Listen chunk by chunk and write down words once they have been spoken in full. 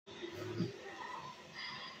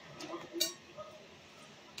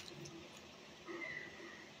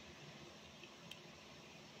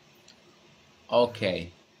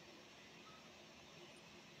Okay.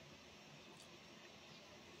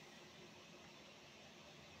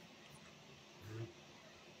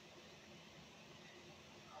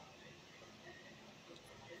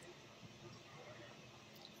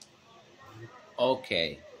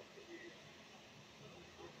 Okay.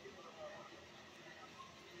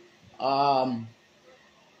 Um,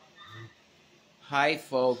 Hi,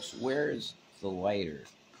 folks. Where's the lighter?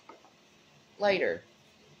 Lighter.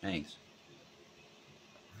 Thanks.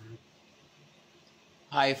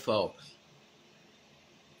 Hi, folks.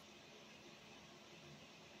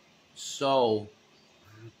 So,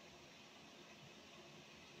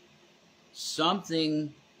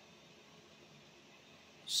 something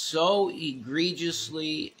so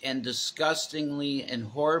egregiously and disgustingly and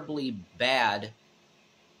horribly bad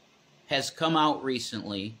has come out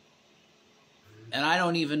recently, and I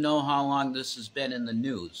don't even know how long this has been in the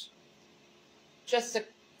news. Just a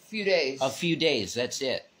few days. A few days, that's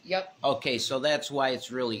it. Yep. Okay, so that's why it's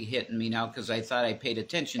really hitting me now, because I thought I paid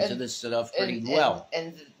attention to this stuff pretty well.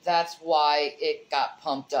 And that's why it got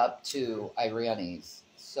pumped up to Iranians.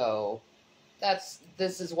 So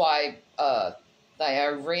this is why the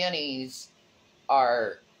Iranians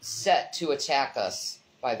are set to attack us,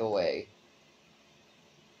 by the way.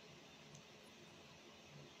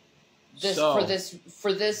 For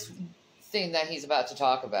this thing that he's about to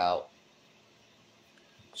talk about.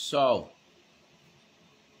 So,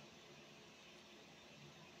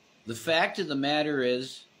 the fact of the matter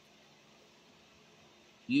is,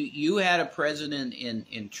 you had a president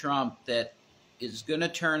in Trump that is going to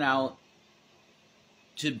turn out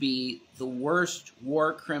to be the worst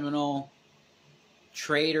war criminal,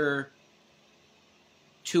 traitor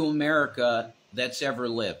to America that's ever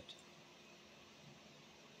lived.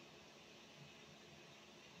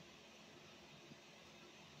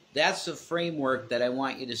 That's the framework that I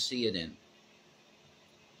want you to see it in.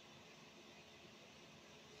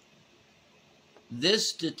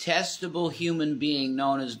 This detestable human being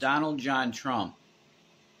known as Donald John Trump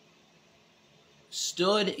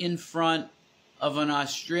stood in front of an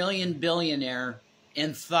Australian billionaire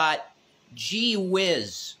and thought, gee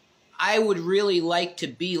whiz, I would really like to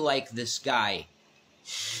be like this guy.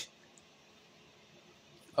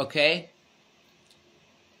 Okay?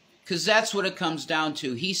 Because that's what it comes down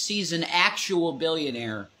to. He sees an actual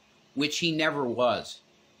billionaire, which he never was.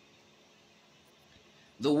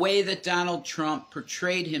 The way that Donald Trump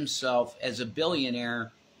portrayed himself as a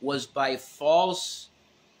billionaire was by false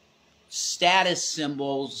status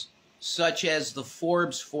symbols, such as the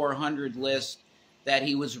Forbes 400 list that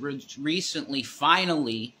he was recently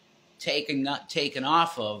finally taken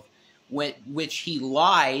off of, which he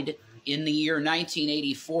lied in the year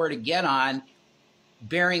 1984 to get on,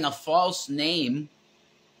 bearing a false name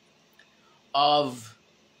of,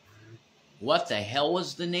 what the hell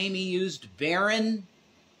was the name he used? Baron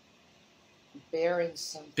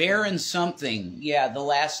something. Baron something. Yeah, the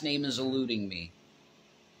last name is eluding me.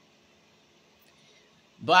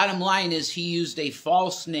 Bottom line is he used a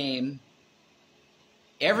false name.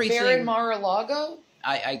 Everything. Baron Mar-a-Lago?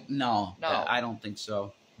 No, I don't think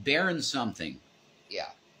so. Baron something. Yeah.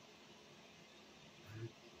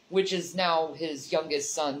 Which is now his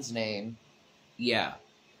youngest son's name. Yeah.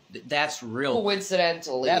 That's real.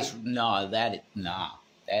 Coincidentally. That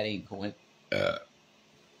ain't coincidence.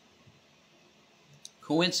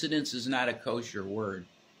 Coincidence is not a kosher word.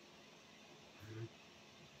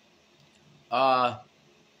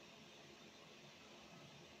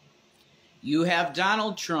 You have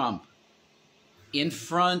Donald Trump in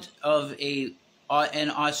front of an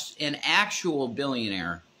actual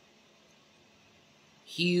billionaire.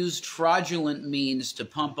 He used fraudulent means to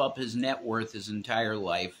pump up his net worth his entire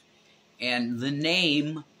life, and the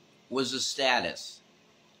name was a status,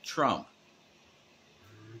 Trump,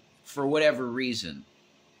 for whatever reason.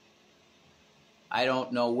 I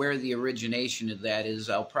don't know where the origination of that is.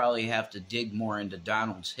 I'll probably have to dig more into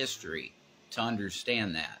Donald's history to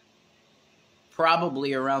understand that.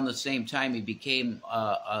 Probably around the same time he became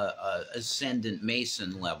a ascendant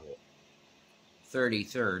Mason level,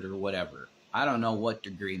 33rd or whatever. I don't know what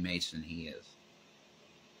degree Mason he is.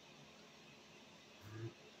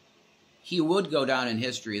 He would go down in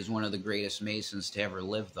history as one of the greatest Masons to ever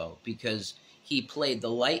live, though, because he played the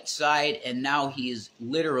light side, and now he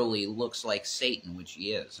literally looks like Satan, which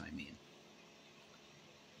he is, I mean.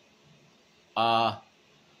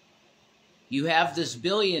 You have this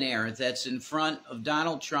billionaire that's in front of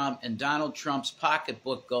Donald Trump, and Donald Trump's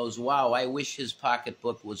pocketbook goes, wow, I wish his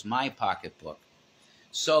pocketbook was my pocketbook.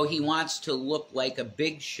 So he wants to look like a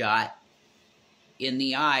big shot in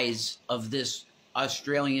the eyes of this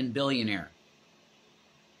Australian billionaire.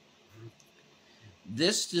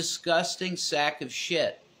 this disgusting sack of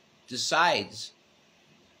shit decides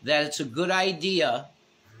that it's a good idea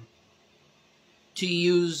to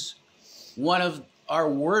use one of our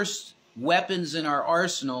worst weapons in our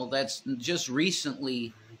arsenal that's just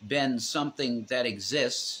recently been something that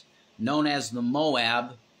exists, known as the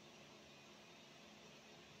Moab.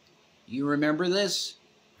 You remember this?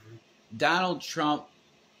 Donald Trump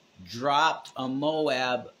dropped a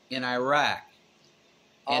Moab in Iraq.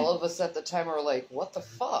 All of us at the time were like, what the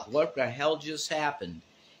fuck? What the hell just happened?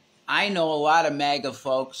 I know a lot of MAGA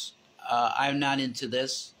folks. I'm not into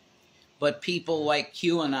this. But people like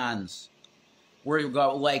QAnons were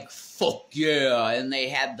like, fuck yeah. And they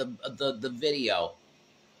had the video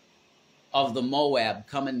of the Moab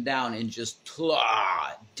coming down and just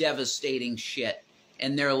devastating shit.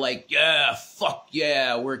 And they're like, yeah, fuck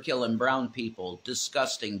yeah, we're killing brown people.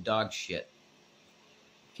 Disgusting dog shit.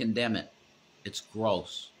 Condemn it. It's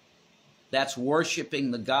gross. That's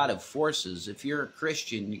worshiping the God of forces. If you're a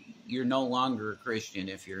Christian, you're no longer a Christian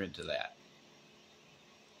if you're into that.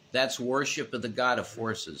 That's worship of the God of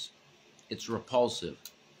forces. It's repulsive.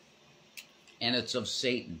 And it's of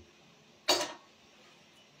Satan.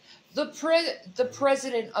 The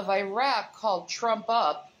president of Iraq called Trump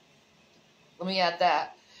up. Let me add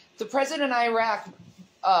that. The president of Iraq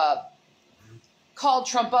called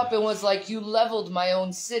Trump up and was like, you leveled my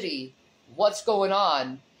own city. What's going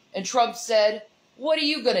on? And Trump said, what are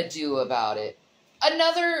you going to do about it?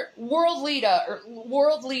 Another world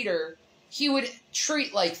leader, he would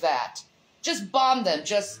treat like that. Just bomb them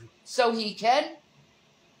just so he can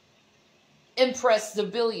impress the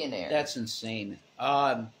billionaire. That's insane.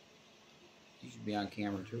 You should be on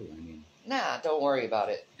camera too, I mean. Nah, don't worry about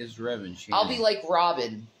it. It's Reverend Shane. I'll be like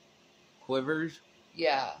Robin. Quivers?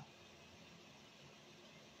 Yeah.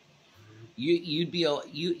 You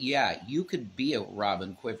could be a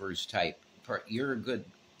Robin Quivers type. You're a good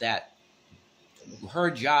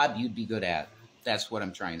her job you'd be good at. That's what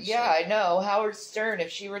I'm trying to say. Yeah, I know. Howard Stern,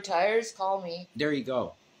 if she retires, call me. There you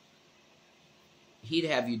go. He'd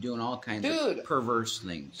have you doing all kinds of perverse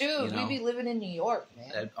things. Dude, we'd be living in New York,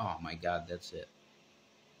 man. Oh my God, that's it.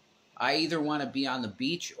 I either want to be on the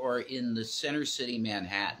beach or in the center city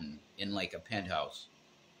Manhattan in like a penthouse.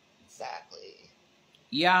 Exactly.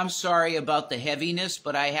 Yeah, I'm sorry about the heaviness,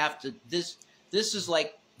 but I have to. This is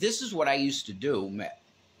what I used to do.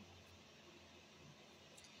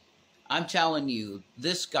 I'm telling you,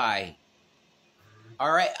 this guy.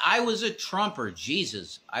 All right, I was a Trumper.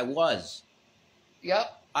 Jesus, I was.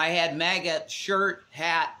 Yep. I had MAGA shirt,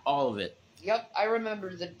 hat, all of it. Yep, I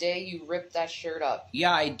remember the day you ripped that shirt up.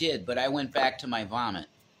 Yeah, I did, but I went back to my vomit.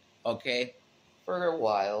 Okay? For a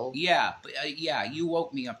while. Yeah, but, you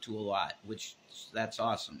woke me up to a lot, which that's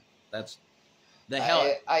awesome. That's the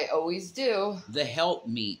help. I always do. The help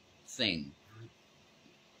meet thing.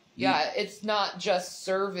 Yeah, it's not just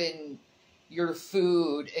serving your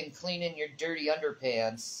food and cleaning your dirty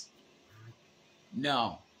underpants.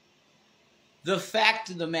 No. The fact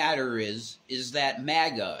of the matter is that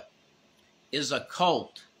MAGA is a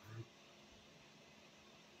cult.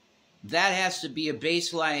 That has to be a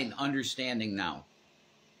baseline understanding now.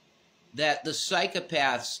 That the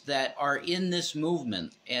psychopaths that are in this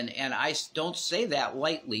movement, and I don't say that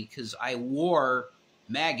lightly because I wore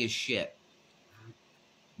MAGA shit,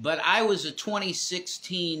 but I was a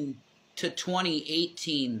 2016 to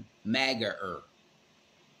 2018 MAGA-er.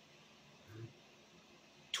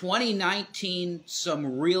 2019,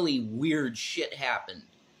 some really weird shit happened.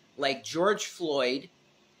 Like George Floyd,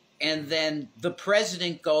 and then the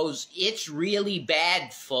president goes, it's really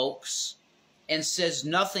bad, folks, and says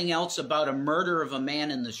nothing else about a murder of a man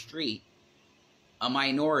in the street, a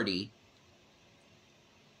minority.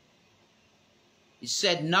 He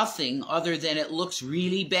said nothing other than it looks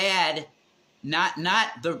really bad. Not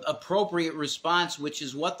the appropriate response, which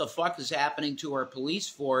is what the fuck is happening to our police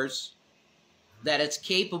force, that it's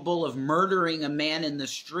capable of murdering a man in the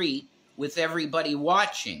street with everybody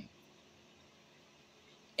watching.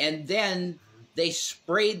 And then they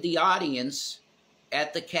sprayed the audience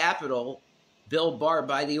at the Capitol, Bill Barr,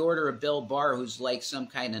 by the order of Bill Barr, who's like some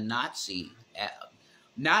kind of Nazi.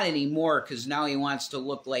 Not anymore, because now he wants to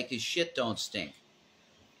look like his shit don't stink.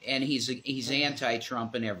 And he's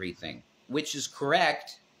anti-Trump and everything, which is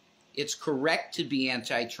correct. It's correct to be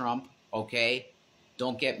anti-Trump, okay?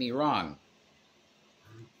 Don't get me wrong.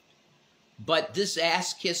 But this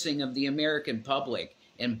ass-kissing of the American public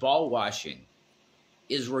and ball-washing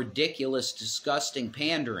is ridiculous, disgusting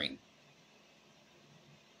pandering.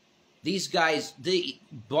 These guys,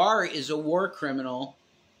 Barr is a war criminal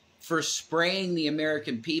for spraying the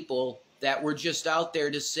American people that were just out there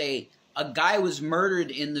to say, A guy was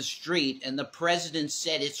murdered in the street and the president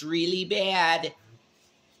said it's really bad.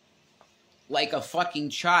 Like a fucking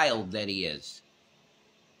child that he is.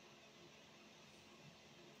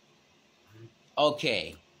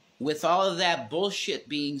 Okay, with all of that bullshit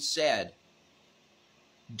being said,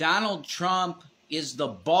 Donald Trump is the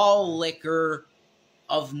ball licker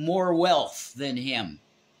of more wealth than him.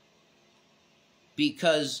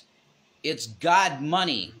 Because it's God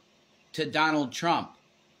money to Donald Trump.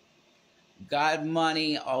 God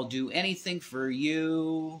money, I'll do anything for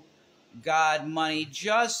you. God money,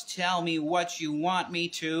 just tell me what you want me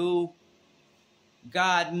to.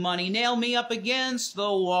 God money, nail me up against the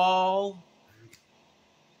wall.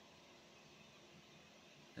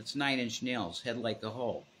 That's 9 Inch Nails, Head Like a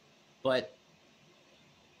Hole. But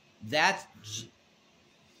that...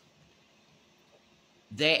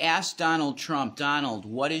 They asked Donald Trump, Donald,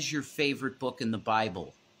 what is your favorite book in the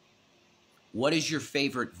Bible? What is your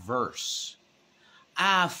favorite verse?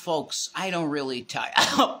 Folks, I don't really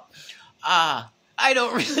I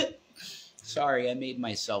don't really... Sorry, I made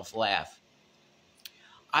myself laugh.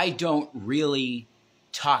 I don't really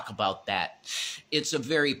talk about that. It's a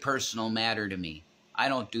very personal matter to me. I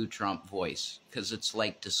don't do Trump voice because it's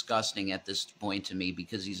like disgusting at this point to me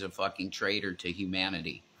because he's a fucking traitor to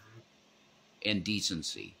humanity and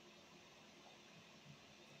decency.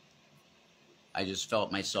 I just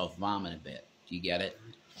felt myself vomit a bit. Do you get it?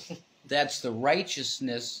 That's the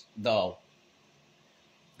righteousness, though.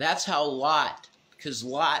 That's how Lot, because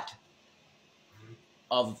Lot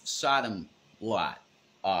of Sodom, Lot,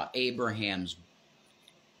 Abraham's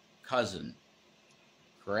cousin,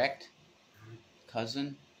 correct?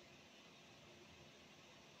 Cousin?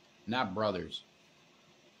 Not brothers.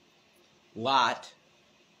 Lot,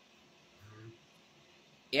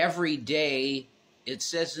 every day, it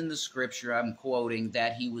says in the scripture, I'm quoting,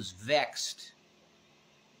 that he was vexed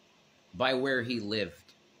by where he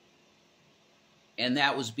lived. And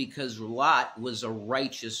that was because Lot was a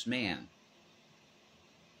righteous man.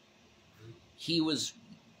 He was...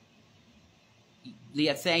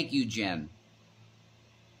 Yeah, thank you, Jen.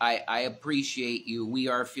 I appreciate you. We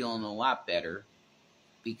are feeling a lot better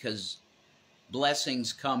because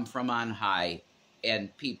blessings come from on high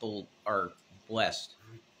and people are blessed.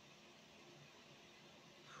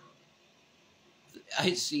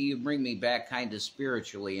 I see you bring me back kind of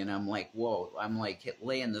spiritually, and I'm like, whoa, I'm like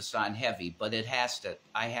laying this on heavy, but it has to,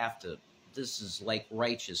 I have to, this is like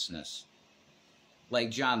righteousness, like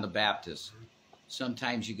John the Baptist.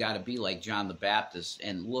 Sometimes you got to be like John the Baptist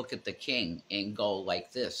and look at the king and go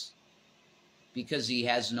like this, because he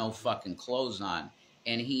has no fucking clothes on,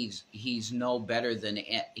 and he's no better than,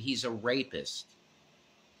 he's a rapist.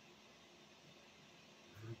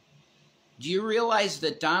 Do you realize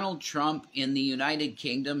that Donald Trump in the United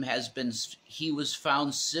Kingdom he was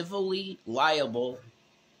found civilly liable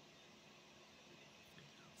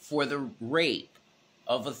for the rape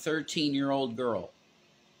of a 13-year-old girl?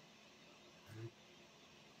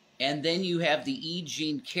 And then you have the E.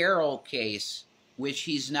 Jean Carroll case, which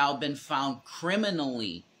he's now been found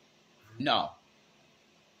criminally. No.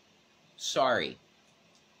 Sorry.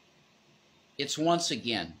 It's once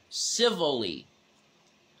again civilly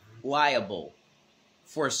liable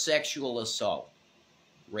for sexual assault,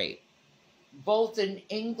 rape. Both in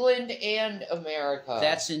England and America.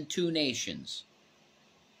 That's in 2 nations.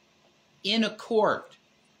 In a court.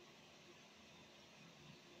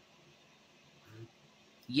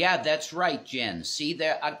 Yeah, that's right, Jen. See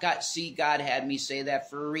that? God had me say that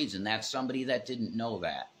for a reason. That's somebody that didn't know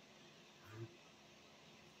that.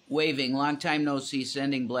 Waving, long time no see,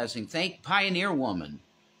 sending blessing. Thank Pioneer Woman.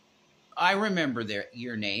 I remember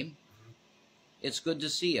your name. It's good to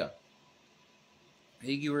see you. I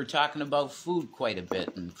think you were talking about food quite a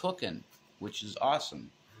bit and cooking, which is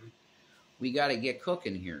awesome. We got to get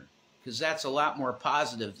cooking here because that's a lot more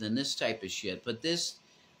positive than this type of shit. But this,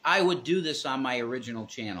 I would do this on my original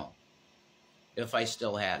channel if I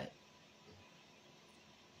still had it.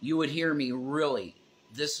 You would hear me really,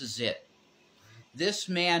 this is it. This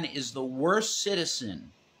man is the worst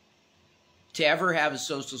citizen to ever have a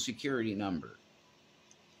social security number.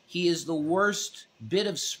 He is the worst bit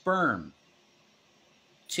of sperm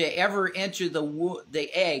to ever enter the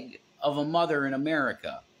egg of a mother in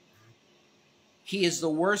America. He is the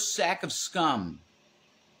worst sack of scum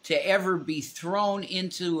to ever be thrown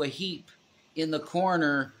into a heap in the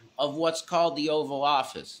corner of what's called the Oval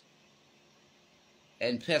Office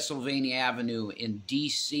and Pennsylvania Avenue in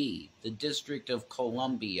D.C., the District of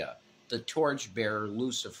Columbia, the torchbearer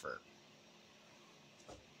Lucifer.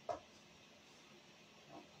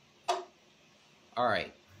 All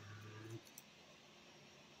right.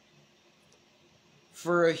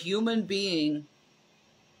 for a human being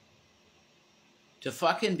to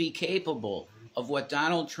fucking be capable of what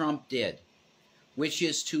Donald Trump did, which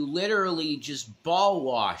is to literally just ball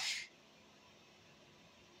wash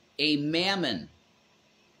a mammon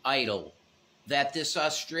idol that this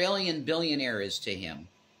Australian billionaire is to him.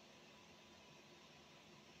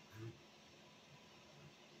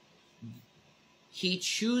 He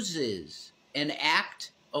chooses an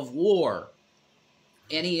act of war,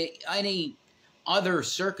 any other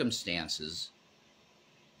circumstances,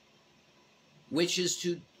 which is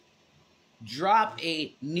to drop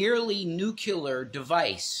a nearly nuclear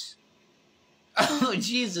device. Oh,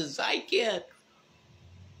 Jesus, I can't.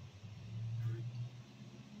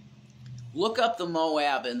 Look up the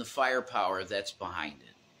Moab and the firepower that's behind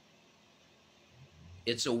it.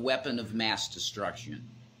 It's a weapon of mass destruction.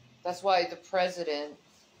 That's why the president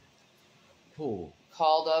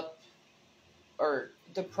called up, or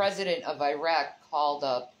the president of Iraq called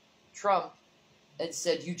up Trump and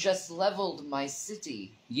said, "You just leveled my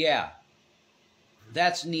city." Yeah.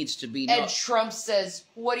 That needs to be... And Trump says,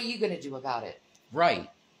 "What are you going to do about it?" Right.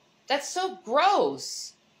 That's so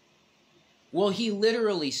gross. Well, he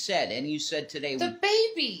literally said, and you said today... The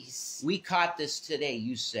babies. We caught this today,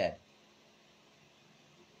 you said.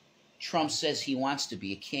 Trump says he wants to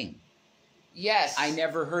be a king. Yes. I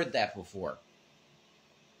never heard that before.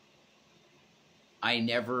 I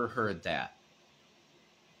never heard that.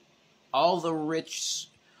 All the rich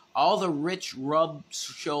rub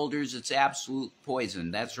shoulders, it's absolute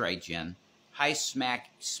poison. That's right, Jen. High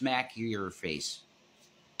smack your face.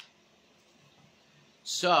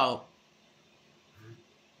 So,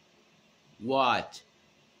 what?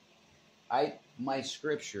 My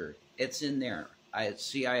scripture, it's in there. I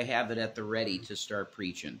have it at the ready to start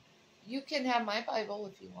preaching. You can have my Bible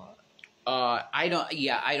if you want. I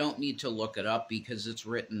don't need to look it up because it's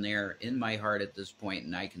written there in my heart at this point,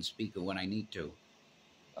 and I can speak it when I need to.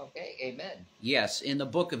 Okay, amen. Yes, in the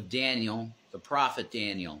book of Daniel, the prophet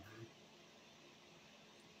Daniel,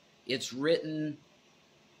 it's written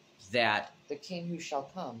that... The king who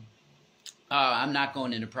shall come. I'm not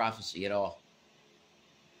going into prophecy at all.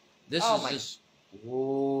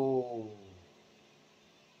 Whoa.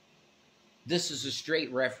 This is a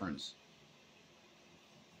straight reference.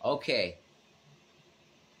 Okay.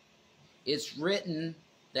 It's written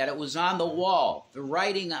that it was on the wall. The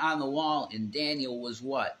writing on the wall in Daniel was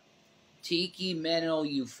what? Tiki Menel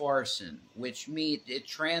Upharsin, which it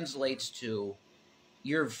translates to,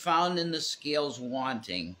 you're found in the scales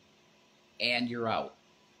wanting, and you're out.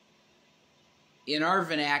 In our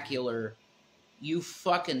vernacular, you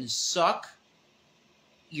fucking suck,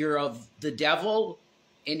 you're of the devil,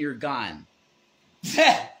 and you're gone.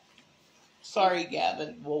 Sorry,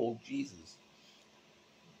 Gavin. Whoa, Jesus.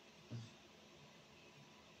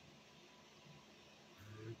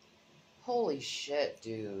 Holy shit,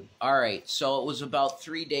 dude. All right, so it was about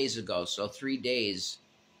 3 days ago. So 3 days.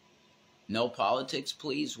 No politics,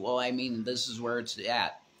 please? Well, I mean, this is where it's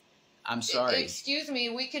at. I'm sorry. Excuse me,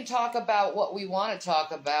 we can talk about what we want to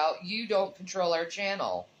talk about. You don't control our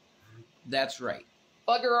channel. That's right.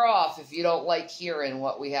 Bugger off if you don't like hearing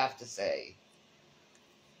what we have to say.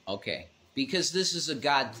 Okay. Because this is a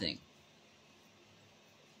God thing.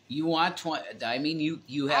 You want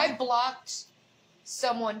you have... I blocked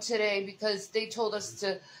someone today because they told us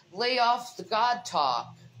to lay off the God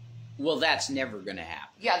talk. Well, that's never going to happen.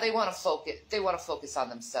 Yeah, they want to focus. They want to focus on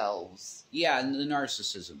themselves. Yeah, and the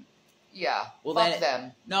narcissism. Yeah, well, fuck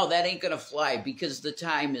them. No, that ain't going to fly because the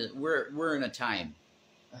time is... We're in a time.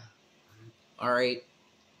 All right?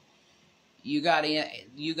 You got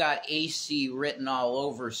AC written all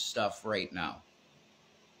over stuff right now.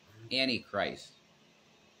 Antichrist.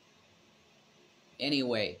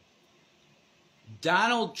 Anyway,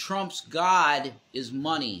 Donald Trump's God is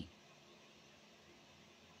money.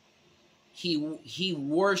 He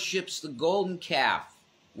worships the golden calf,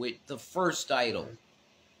 with the first idol,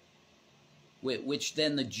 which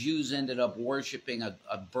then the Jews ended up worshiping a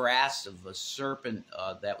brass of a serpent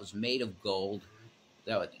that was made of gold.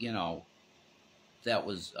 That that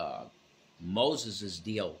was Moses'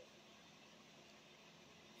 deal.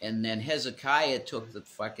 And then Hezekiah took the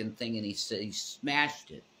fucking thing and he smashed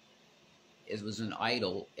it. It was an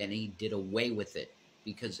idol, and he did away with it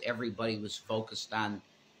because everybody was focused on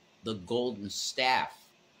the golden staff.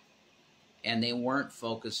 And they weren't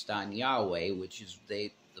focused on Yahweh, which is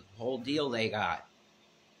the whole deal they got.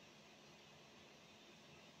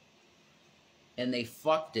 And they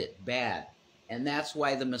fucked it bad. And that's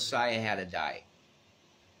why the Messiah had to die.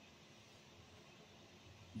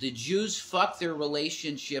 The Jews fucked their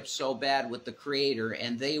relationship so bad with the Creator,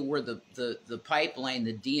 and they were the pipeline,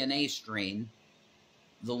 the DNA strain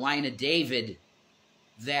the line of David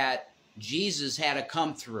that Jesus had to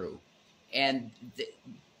come through. And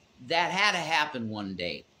that had to happen one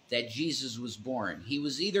day, that Jesus was born. He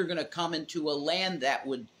was either going to come into a land that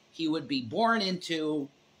he would be born into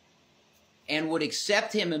and would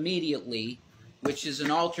accept him immediately, which is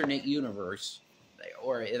an alternate universe,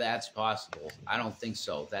 or that's possible. I don't think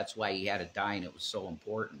so. That's why he had to die, and it was so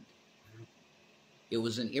important. It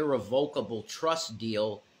was an irrevocable trust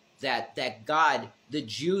deal that God, the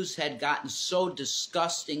Jews had gotten so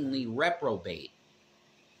disgustingly reprobate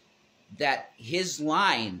that his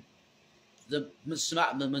line, the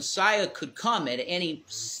Messiah could come at any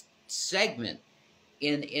segment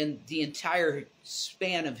in the entire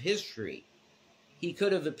span of history. He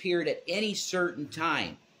could have appeared at any certain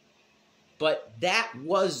time. But that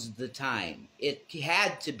was the time. It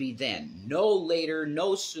had to be then. No later,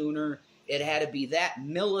 no sooner. It had to be that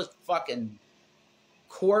millifucking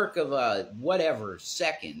quark of a whatever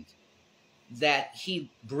second that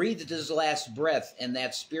he breathed his last breath and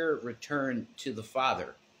that spirit returned to the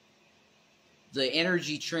Father. The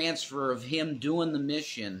energy transfer of him doing the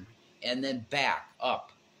mission and then back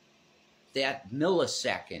up. That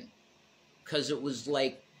millisecond. Because it was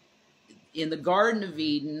like in the Garden of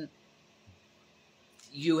Eden,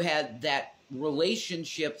 you had that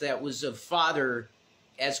relationship that was a father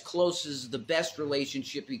as close as the best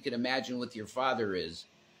relationship you could imagine with your father is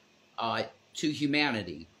to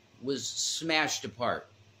humanity, was smashed apart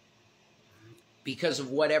because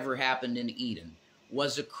of whatever happened in Eden.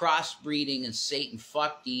 Was a crossbreeding and Satan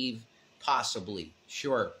fucked Eve? Possibly,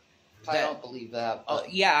 sure. I don't believe that.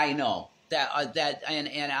 Yeah, I know.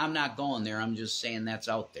 And I'm not going there. I'm just saying that's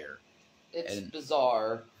out there. It's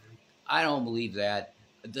bizarre. I don't believe that.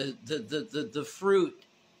 The fruit,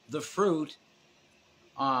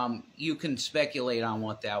 you can speculate on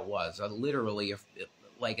what that was. Literally,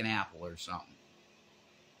 like an apple or something.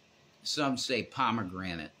 Some say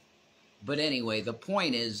pomegranate. But anyway, the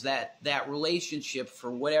point is that relationship,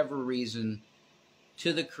 for whatever reason,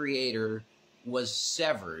 to the Creator was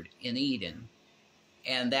severed in Eden.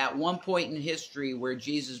 And that one point in history where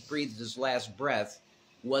Jesus breathed his last breath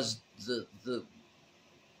was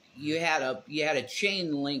you had a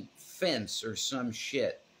chain link fence or some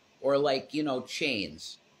shit, or like,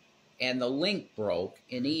 chains, and the link broke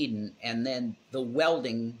in Eden, and then the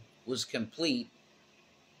welding was complete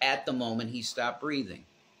at the moment he stopped breathing.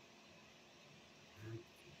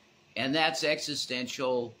 And that's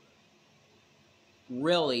existential,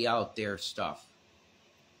 really out there stuff.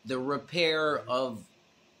 The repair of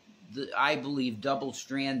I believe,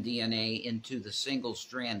 double-strand DNA into the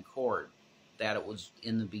single-strand cord that it was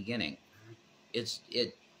in the beginning.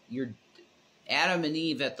 You're Adam and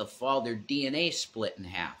Eve at the fall, their DNA split in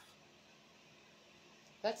half.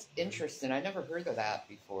 That's interesting. I never heard of that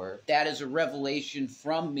before. That is a revelation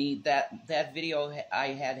from me. That video I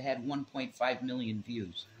had 1.5 million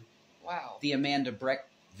views. Wow. The Amanda Breck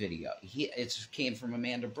video. It came from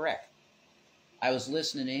Amanda Breck. I was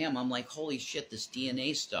listening to him. I'm like, holy shit, this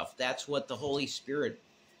DNA stuff. That's what the Holy Spirit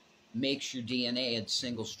makes your DNA a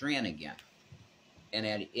single strand again. And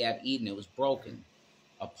at Eden, it was broken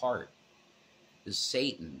apart. It was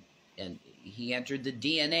Satan, and he entered the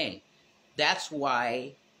DNA. That's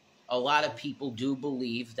why a lot of people do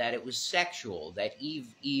believe that it was sexual, that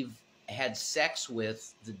Eve had sex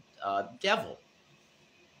with the devil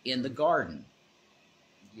in the garden.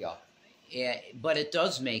 Yeah. But it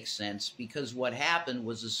does make sense, because what happened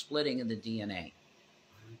was a splitting of the DNA.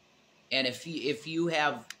 And if you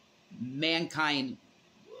have mankind,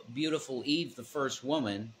 beautiful Eve, the first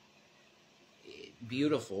woman,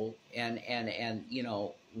 beautiful and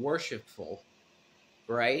worshipful,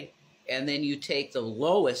 right? And then you take the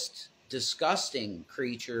lowest disgusting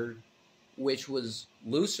creature, which was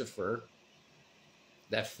Lucifer,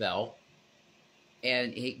 that fell,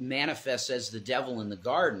 and he manifests as the devil in the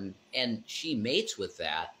garden, and she mates with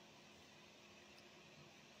that.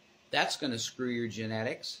 That's going to screw your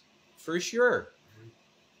genetics, for sure.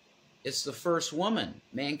 It's the first woman,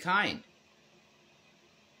 mankind.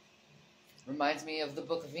 Reminds me of the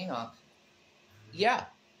Book of Enoch. Yeah.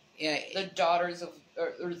 The daughters of,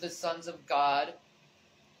 or the sons of God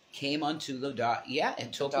came unto the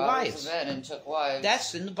and took daughters wives. Of men and took wives.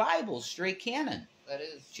 That's in the Bible, straight canon. That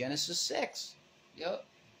is. Genesis 6. Yep.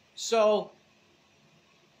 So,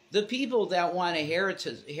 the people that want to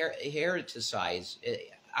hereticize,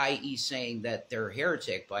 i.e. saying that they're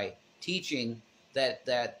heretic by teaching that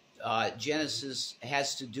Genesis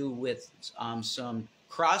has to do with some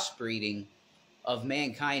crossbreeding of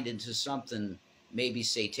mankind into something maybe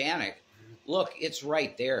satanic. Look, it's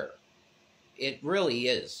right there. It really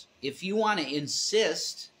is. If you want to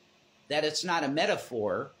insist that it's not a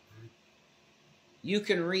metaphor. You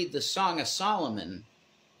can read the Song of Solomon,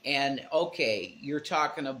 and okay, you're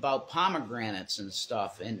talking about pomegranates and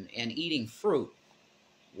stuff and eating fruit.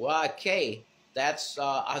 Well, okay, that's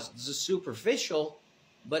superficial,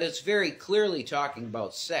 but it's very clearly talking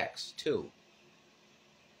about sex, too.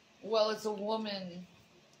 Well, it's a woman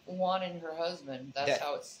wanting her husband. That's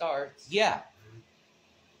how it starts. Yeah.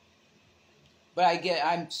 But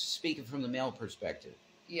I'm speaking from the male perspective.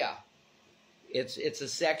 Yeah. It's a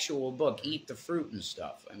sexual book. Eat the fruit and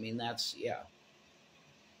stuff. I mean, that's, yeah.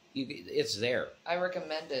 It's there. I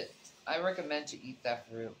recommend it. I recommend to eat that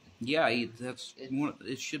fruit. Yeah,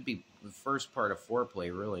 it should be the first part of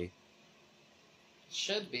foreplay, really.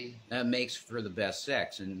 Should be. That makes for the best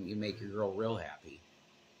sex, and you make your girl real happy.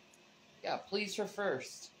 Yeah, please her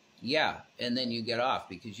first. Yeah, and then you get off,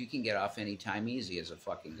 because you can get off anytime easy as a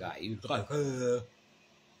fucking guy. You're like,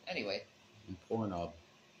 Anyway. Pornhub.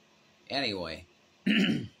 Anyway.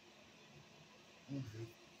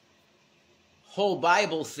 Whole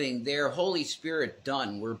Bible thing there, Holy Spirit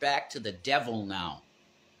done. We're back to the devil now.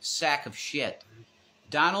 Sack of shit.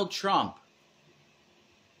 Donald Trump.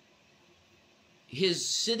 His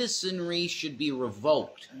citizenry should be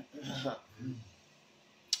revoked.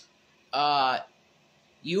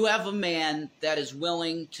 You have a man that is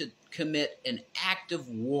willing to commit an act of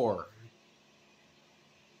war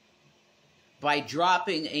by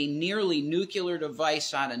dropping a nearly nuclear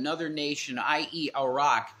device on another nation, i.e.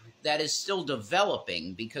 Iraq, that is still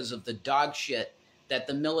developing because of the dog shit that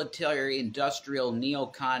the military-industrial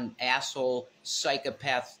neocon asshole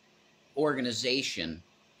psychopath organization,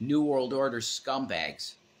 New World Order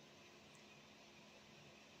scumbags,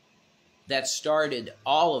 that started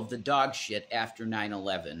all of the dog shit after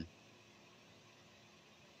 9/11.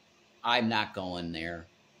 I'm not going there.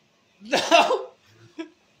 No!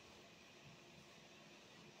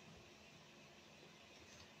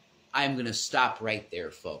 I'm going to stop right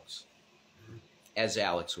there, folks, as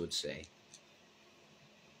Alex would say.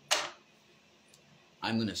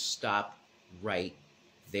 I'm going to stop right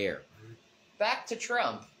there. Back to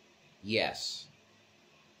Trump. Yes.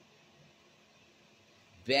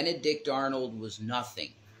 Benedict Arnold was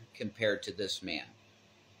nothing compared to this man.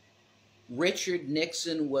 Richard Milhouse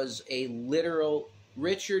Nixon was a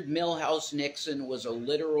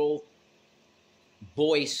literal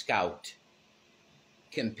Boy Scout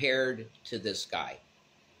compared to this guy.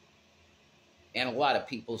 And a lot of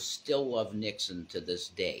people still love Nixon to this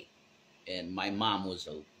day. And my mom was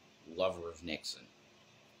a lover of Nixon.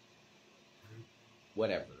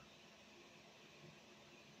 Whatever.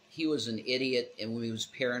 He was an idiot, and he was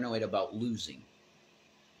paranoid about losing.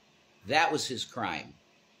 That was his crime.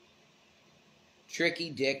 Tricky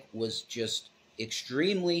Dick was just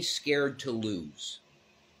extremely scared to lose.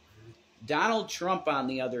 Donald Trump, on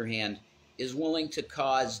the other hand, is willing to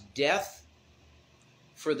cause death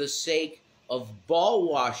for the sake of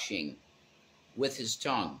ball washing with his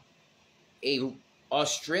tongue. A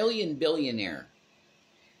Australian billionaire.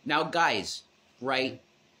 Now, guys, right,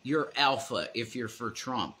 you're alpha if you're for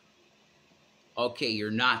Trump. Okay, you're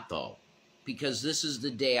not, though, because this is the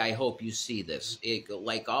day I hope you see this.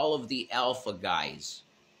 Like all of the alpha guys,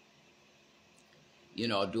 you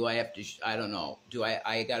know, do I have to, I don't know,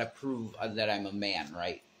 I got to prove that I'm a man,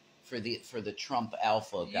 right? For the Trump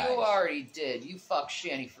alpha guys. You already did. You fuck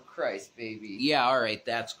Shanny for Christ, baby. Yeah, all right,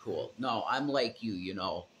 that's cool. No, I'm like you, you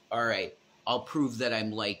know. All right, I'll prove that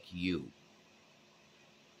I'm like you.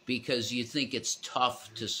 Because you think it's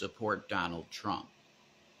tough to support Donald Trump.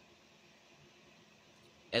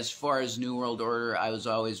 As far as New World Order, I was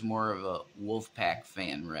always more of a Wolfpack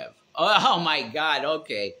fan, Rev. Oh my God,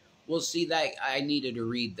 okay. Well, see, that I needed to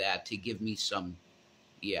read that to give me some,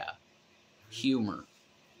 yeah, humor.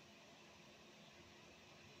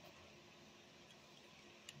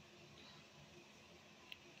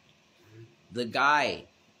 The guy,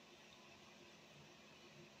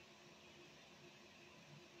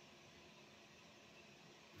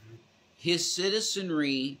 his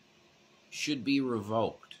citizenry should be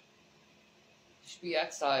revoked. Should be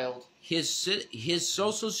exiled. His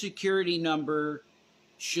social security number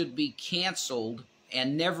should be canceled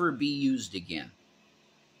and never be used again.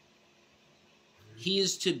 He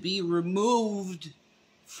is to be removed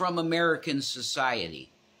from American society.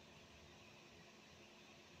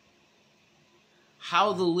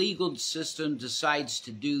 How the legal system decides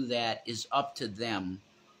to do that is up to them.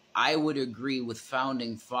 I would agree with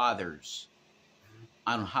founding fathers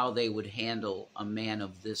on how they would handle a man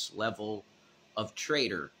of this level of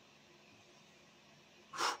traitor.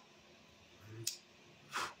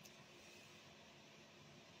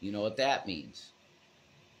 You know what that means.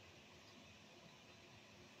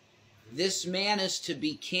 This man is to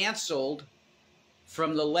be canceled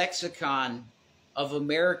from the lexicon of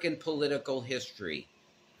American political history.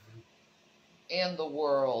 And the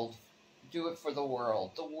world. Do it for the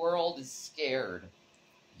world. The world is scared.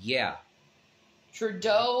 Yeah.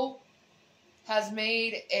 Trudeau has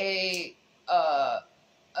made a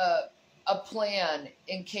plan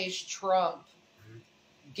in case Trump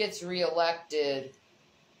gets reelected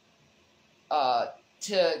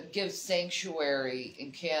to give sanctuary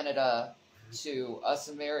in Canada to us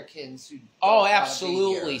Americans who Oh,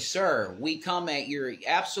 absolutely, sir. We come at your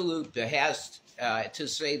absolute behest to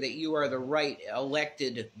say that you are the right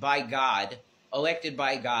elected by God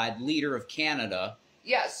leader of Canada.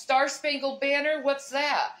 Yeah, Star Spangled Banner, what's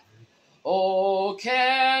that? Oh,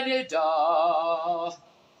 Canada.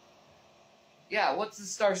 Yeah, what's the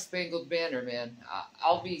Star Spangled Banner, man?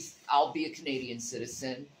 I'll be a Canadian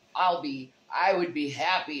citizen. I would be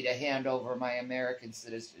happy to hand over my American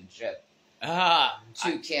citizenship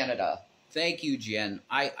to Canada. Thank you, Jen.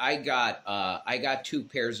 I got 2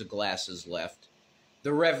 pairs of glasses left.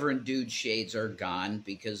 The Reverend Dude shades are gone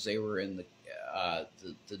because they were in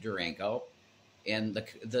the Durango, and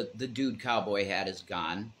the Dude cowboy hat is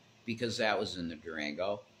gone because that was in the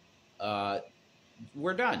Durango.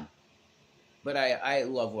 We're done. But I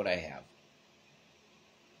love what I have.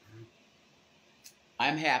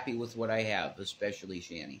 I'm happy with what I have, especially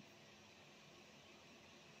Shani.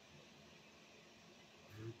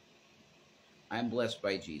 I'm blessed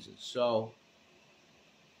by Jesus. So,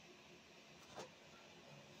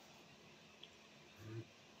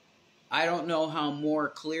 I don't know how more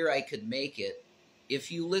clear I could make it.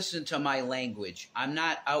 If you listen to my language, I'm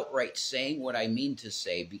not outright saying what I mean to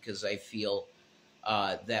say because I feel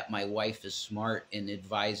that my wife is smart in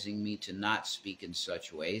advising me to not speak in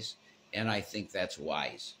such ways, and I think that's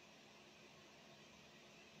wise.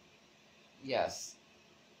 Yes.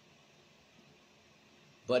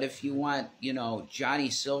 But if you want, Johnny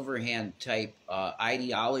Silverhand type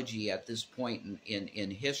ideology at this point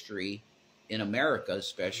in history, in America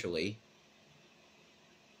especially,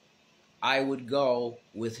 I would go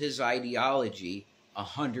with his ideology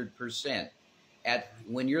 100%.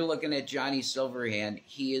 When you're looking at Johnny Silverhand,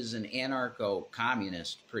 he is an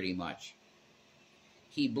anarcho-communist, pretty much.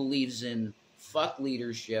 He believes in fuck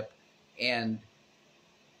leadership, and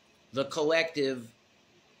the collective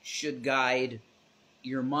should guide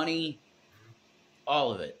your money,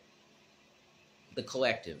 all of it. The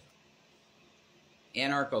collective.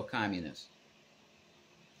 Anarcho-communist.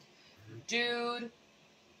 Dude,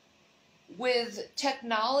 with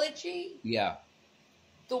technology, yeah,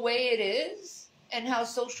 the way it is, and how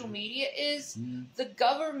social media is, the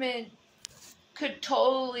government could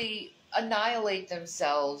totally annihilate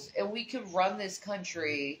themselves, and we could run this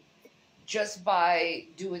country just by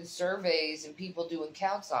doing surveys and people doing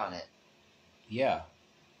counts on it. Yeah.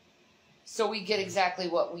 So we get exactly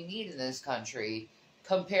what we need in this country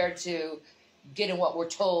compared to getting what we're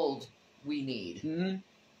told we need. Mm-hmm.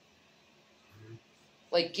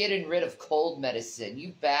 Like getting rid of cold medicine,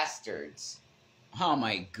 you bastards. Oh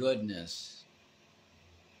my goodness.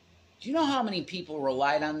 Do you know how many people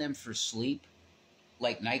relied on them for sleep?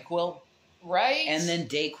 Like NyQuil? Right? And then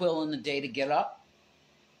DayQuil in the day to get up?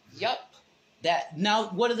 Yup. Now,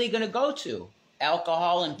 what are they going to go to?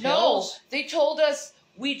 Alcohol and pills? No, they told us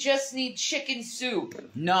we just need chicken soup.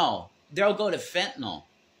 No, they'll go to fentanyl.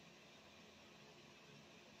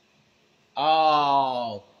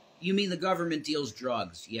 Oh, you mean the government deals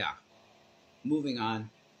drugs? Yeah. Moving on.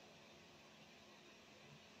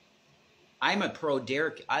 I'm a pro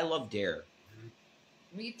DARE. I love DARE.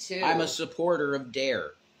 Me too. I'm a supporter of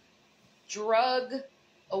DARE. Drug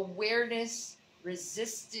awareness,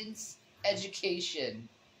 resistance, education.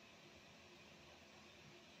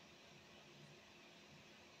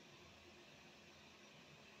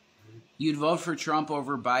 You'd vote for Trump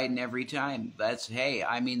over Biden every time. That's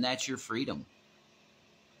your freedom.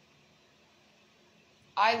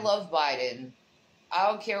 I love Biden. I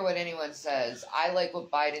don't care what anyone says. I like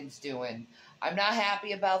what Biden's doing. I'm not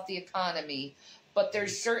happy about the economy, but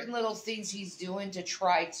there's certain little things he's doing to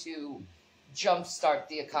try to jumpstart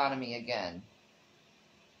the economy again.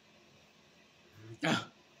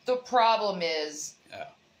 The problem is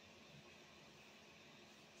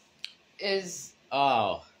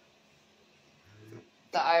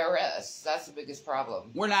the IRS. That's the biggest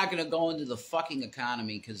problem. We're not going to go into the fucking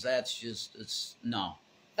economy because that's no.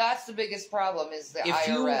 That's the biggest problem is the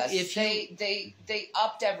IRS. They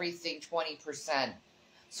upped everything 20%.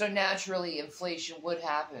 So naturally inflation would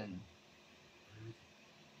happen.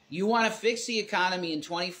 You want to fix the economy in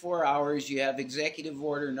 24 hours, you have Executive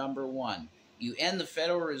Order number 1. You end the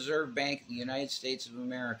Federal Reserve Bank of the United States of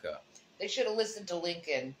America. They should have listened to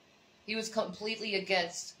Lincoln. He was completely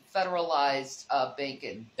against federalized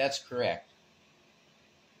banking. That's correct.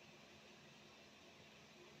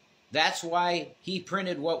 That's why he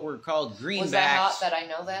printed what were called greenbacks. Was that hot that I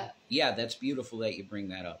know that? Yeah, that's beautiful that you bring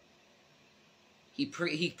that up. He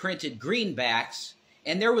printed greenbacks,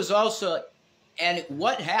 and there was also, and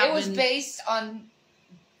what happened? It was based on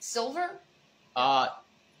silver? I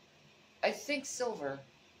think silver.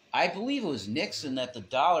 I believe it was Nixon that the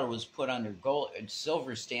dollar was put under gold and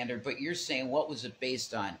silver standard, but you're saying what was it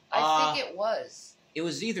based on? I think it was. It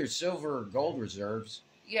was either silver or gold reserves.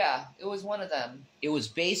 Yeah, it was one of them. It was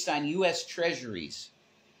based on U.S. treasuries.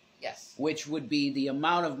 Yes. Which would be the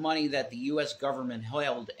amount of money that the U.S. government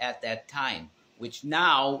held at that time, which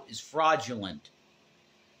now is fraudulent.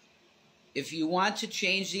 If you want to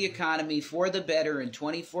change the economy for the better in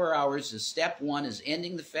 24 hours, the step one is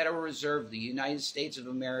ending the Federal Reserve of the United States of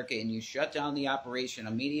America, and you shut down the operation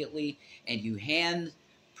immediately, and you hand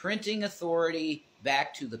printing authority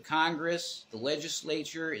back to the Congress. The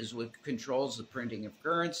legislature is what controls the printing of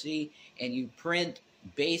currency, and you print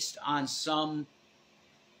based on some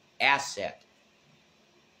asset.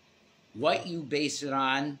 What you base it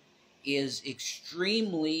on is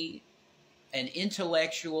extremely an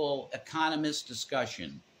intellectual economist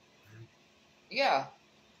discussion. Yeah.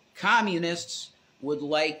 Communists would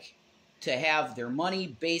like to have their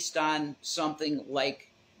money based on something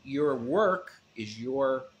like your work is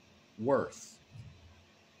your worth.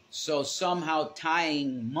 So somehow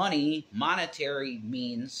tying money, monetary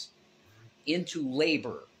means, into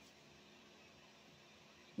labor,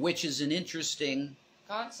 which is an interesting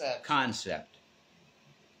concept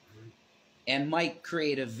and might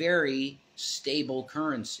create a very stable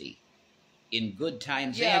currency in good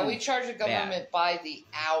times. Yeah, we charge the government by the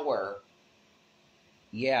hour.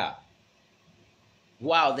 Yeah.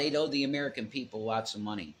 Wow, they'd owe the American people lots of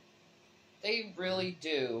money. They really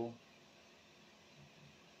do.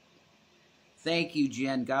 Thank you,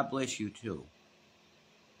 Jen. God bless you, too.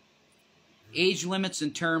 Age limits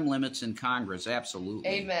and term limits in Congress, absolutely.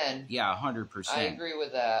 Amen. Yeah, 100%. I agree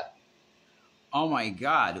with that. Oh, my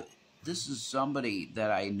God. This is somebody that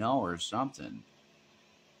I know or something.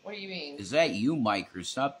 What do you mean? Is that you, Mike, or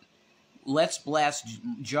something? Let's blast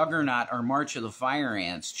Juggernaut or March of the Fire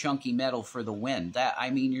Ants, Chunky Metal for the win.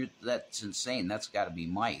 That's insane. That's got to be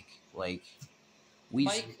Mike. Like,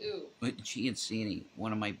 Mike who? Giancini,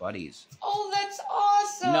 one of my buddies. Oh, that's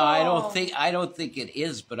awesome. No, I don't think it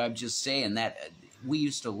is, but I'm just saying that we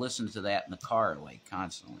used to listen to that in the car, like,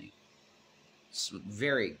 constantly. It's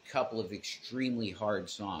a couple of extremely hard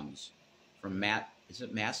songs from is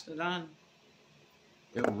it Mastodon?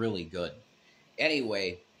 They're really good.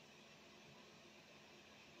 Anyway,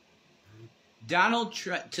 Donald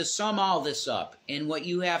Trump, to sum all this up, and what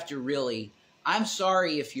you have to really, I'm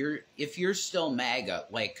sorry if you're still MAGA,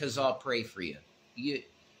 like, because I'll pray for you.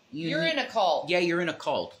 You're in a cult. Yeah, you're in a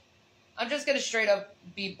cult. I'm just going to straight up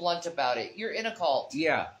be blunt about it. You're in a cult.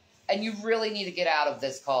 Yeah. And you really need to get out of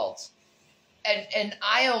this cult. And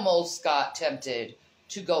I almost got tempted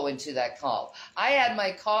to go into that cult. I had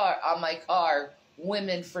my car,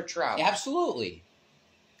 Women for Trump. Absolutely.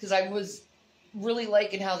 Because I was really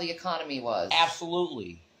liking how the economy was.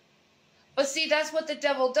 Absolutely. But see, that's what the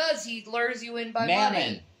devil does. He lures you in by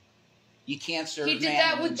money. You can't serve He did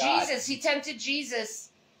that with Jesus. He tempted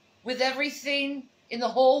Jesus with everything in the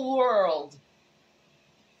whole world.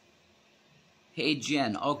 Hey,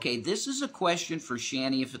 Jen. Okay, this is a question for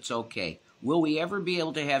Shani, if it's okay. Will we ever be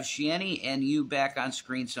able to have Shani and you back on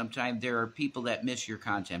screen sometime? There are people that miss your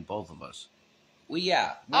content, both of us. Well,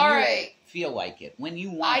 yeah. All right. Feel like it. When you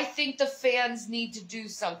want. I think the fans need to do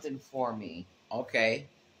something for me. Okay.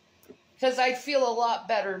 Because I feel a lot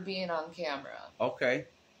better being on camera. Okay.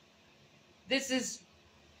 This is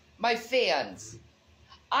my fans.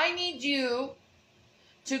 I need you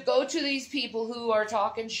to go to these people who are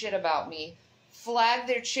talking shit about me, flag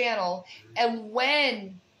their channel, and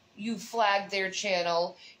when you flag their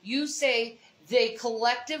channel, you say they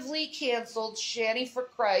collectively canceled Shani for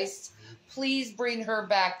Christ. Please bring her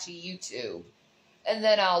back to YouTube. And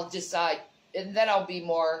then I'll decide, and then I'll be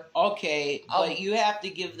more... Okay, but you have to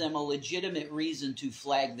give them a legitimate reason to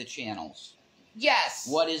flag the channels. Yes.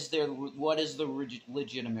 What is the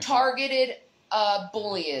legitimate targeted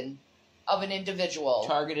bullying of an individual.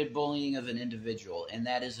 Targeted bullying of an individual, and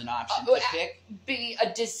that is an option to pick. Be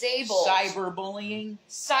a disabled. Cyberbullying.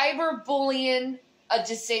 Cyberbullying a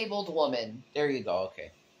disabled woman. There you go.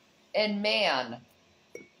 Okay. And man,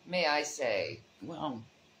 may I say? Well,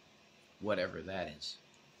 whatever that is.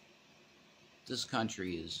 This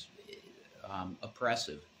country is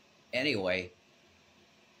oppressive. Anyway.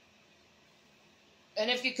 And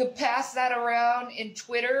if you could pass that around in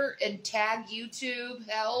Twitter and tag YouTube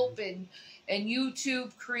help and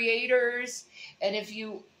YouTube creators, and if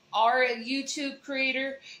you are a YouTube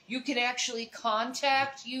creator, you can actually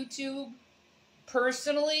contact YouTube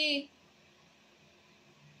personally.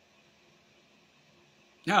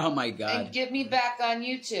 Oh my God. And get me back on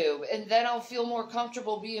YouTube, and then I'll feel more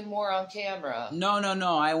comfortable being more on camera. No.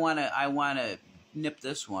 I wanna nip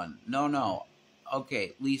this one. No.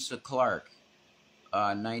 Okay, Lisa Clark,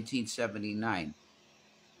 1979.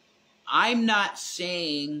 I'm not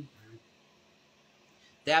saying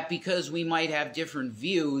that because we might have different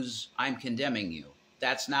views, I'm condemning you.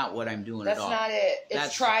 That's not what I'm doing at all. That's not it.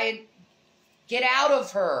 It's trying get out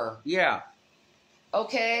of her. Yeah.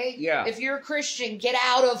 Okay? Yeah. If you're a Christian, get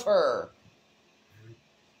out of her.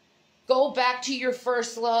 Go back to your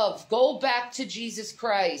first love. Go back to Jesus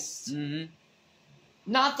Christ. Mm-hmm.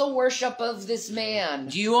 Not the worship of this man.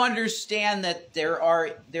 Do you understand that there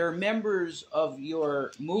are members of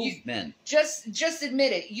your movement? Just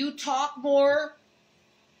admit it. You talk more,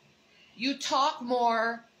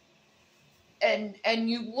 and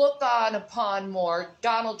you look on upon more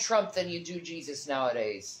Donald Trump than you do Jesus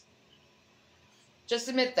nowadays. Just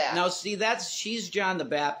admit that. Now, see, she's John the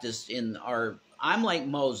Baptist I'm like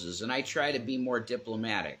Moses, and I try to be more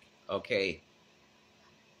diplomatic, okay?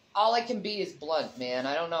 All I can be is blunt, man.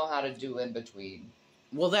 I don't know how to do in between.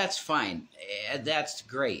 Well, that's fine. That's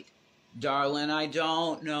great. Darling, I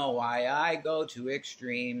don't know why I go to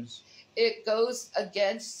extremes. It goes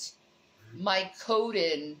against my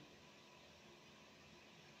coding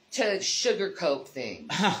to sugarcoat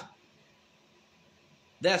things.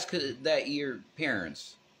 That's because your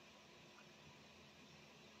parents.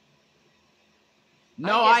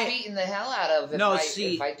 No, I'd get beaten the hell out of if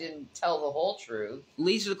if I didn't tell the whole truth.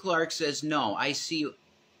 Lisa Clark says, no, I see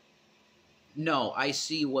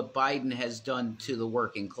what Biden has done to the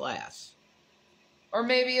working class. Or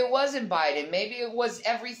maybe it wasn't Biden. Maybe it was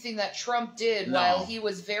everything that Trump did while he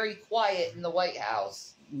was very quiet in the White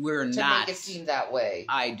House. To make it seem that way.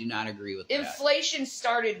 I do not agree with that. Inflation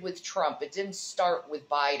started with Trump. It didn't start with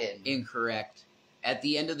Biden. Incorrect. At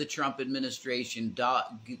the end of the Trump administration,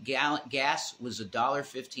 gas was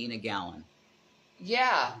 $1.15 a gallon.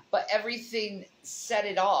 Yeah, but everything set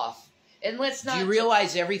it off. And let's not. Do you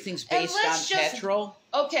realize everything's based on petrol?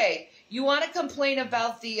 Okay, you want to complain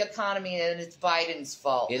about the economy and it's Biden's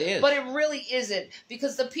fault. It is. But it really isn't,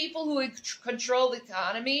 because the people who control the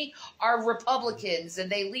economy are Republicans and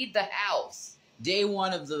they lead the House. Day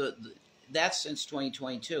one of that's since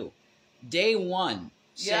 2022. Day one.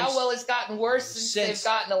 It's gotten worse since they've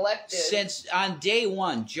gotten elected. Since on day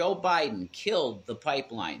one, Joe Biden killed the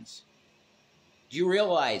pipelines. Do you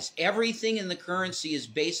realize everything in the currency is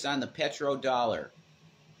based on the petrodollar?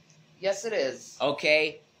 Yes, it is.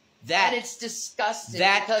 Okay? And it's disgusting.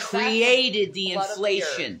 That created the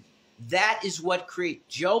inflation. That is what created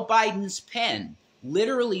Joe Biden's pen.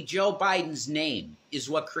 Literally, Joe Biden's name is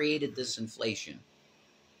what created this inflation.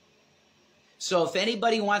 So if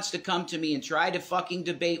anybody wants to come to me and try to fucking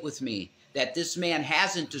debate with me that this man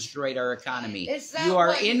hasn't destroyed our economy, you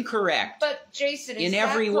are incorrect. But Jason, is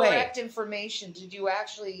that correct information? Did you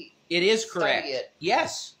actually? It is correct. Study it?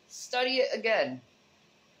 Yes. Study it again.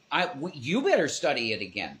 You better study it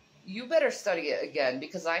again. You better study it again,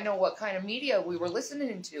 because I know what kind of media we were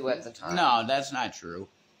listening to at the time. No, that's not true.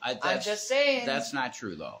 I'm just saying. That's not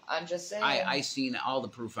true, though. I'm just saying. I seen all the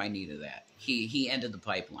proof I need of that. He ended the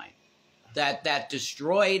pipeline. That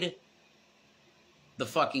destroyed the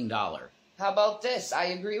fucking dollar. How about this? I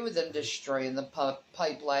agree with them destroying the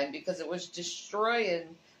pipeline, because it was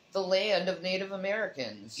destroying the land of Native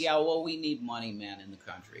Americans. Yeah, well, we need money, man, in the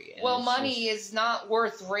country. And money is not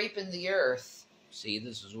worth raping the earth. See,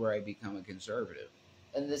 this is where I become a conservative.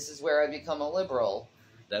 And this is where I become a liberal.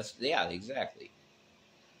 Yeah, exactly.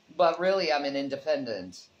 But really, I'm an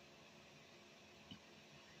independent.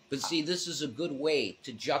 But see, this is a good way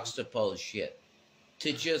to juxtapose shit.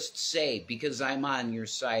 To just say, because I'm on your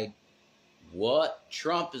side, what?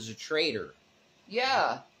 Trump is a traitor.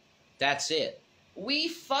 Yeah. That's it. We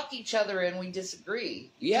fuck each other and we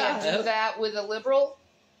disagree. You Yeah. can't do that with a liberal.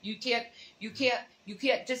 You can't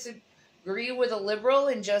disagree with a liberal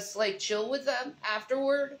and just like chill with them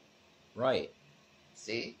afterward. Right.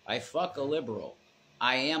 See? I fuck a liberal.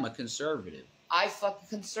 I am a conservative. I fuck a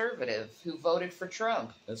conservative who voted for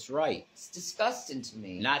Trump. That's right. It's disgusting to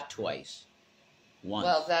me. Not twice. Once.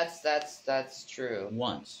 Well, that's true.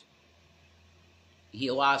 Once. He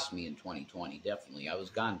lost me in 2020, definitely. I was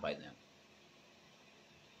gone by then.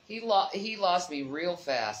 He lost me real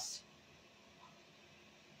fast.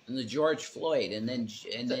 And the George Floyd, and then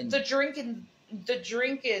the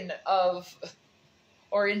drinking of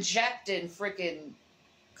or injecting freaking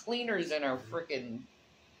cleaners in our freaking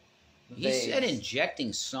He said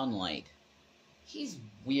injecting sunlight. He's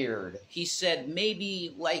weird. He said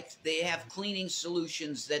maybe like they have cleaning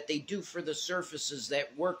solutions that they do for the surfaces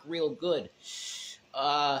that work real good.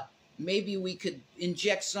 Maybe we could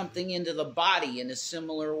inject something into the body in a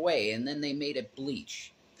similar way, and then they made it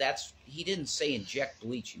bleach. He didn't say inject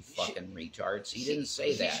bleach, you fucking retards. He didn't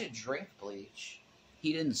say that. He should drink bleach.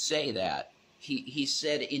 He didn't say that. He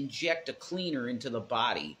said inject a cleaner into the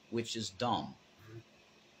body, which is dumb.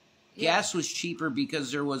 Yeah. Gas was cheaper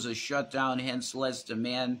because there was a shutdown, hence less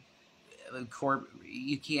demand.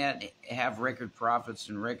 You can't have record profits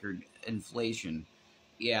and record inflation.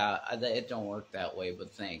 Yeah, it don't work that way,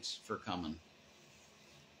 but thanks for coming.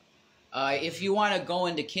 If you want to go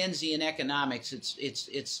into Keynesian economics,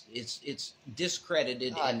 it's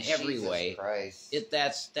discredited in every way. Christ.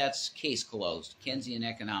 That's case closed. Keynesian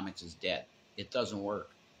economics is dead. It doesn't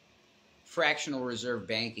work. Fractional reserve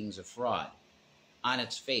banking is a fraud. On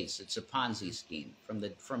its face, it's a Ponzi scheme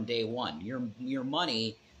from day one. Your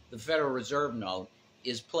money, the Federal Reserve note,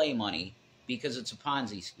 is play money because it's a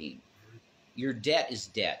Ponzi scheme. Your debt is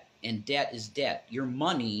debt, and debt is debt. Your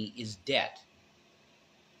money is debt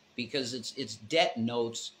because it's debt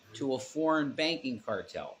notes to a foreign banking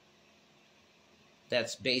cartel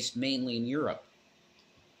that's based mainly in Europe,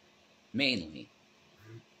 mainly,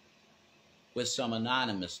 with some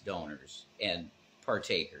anonymous donors and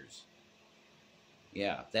partakers.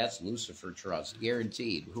 Yeah, that's Lucifer Trust,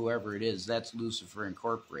 guaranteed. Whoever it is, that's Lucifer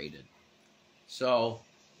Incorporated. So,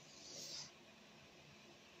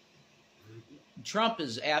 Trump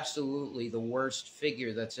is absolutely the worst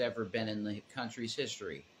figure that's ever been in the country's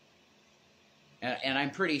history. And I'm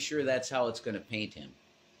pretty sure that's how it's going to paint him.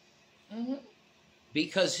 Mm-hmm.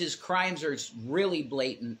 Because his crimes are really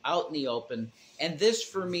blatant, out in the open. And this,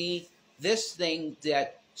 for me, this thing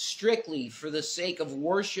that strictly for the sake of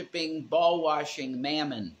worshiping, ball-washing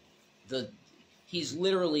mammon, he's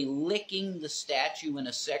literally licking the statue in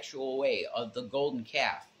a sexual way of the golden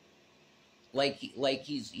calf. Like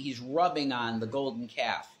he's rubbing on the golden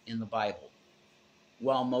calf in the Bible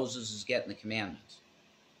while Moses is getting the commandments.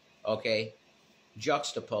 Okay?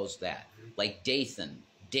 Juxtapose that. Like Dathan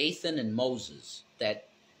and Moses. That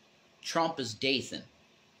Trump is Dathan.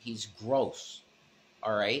 He's gross.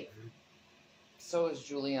 All right? So is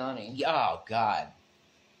Giuliani. Oh, God.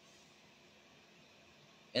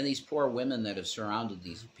 And these poor women that have surrounded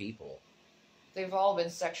these people. They've all been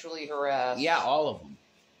sexually harassed. Yeah, all of them.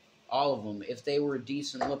 All of them. If they were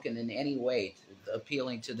decent looking in any way,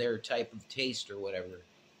 appealing to their type of taste or whatever,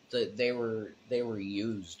 they were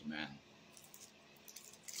used, man.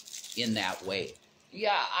 In that way.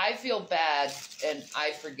 Yeah, I feel bad, and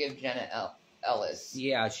I forgive Jenna Ellis.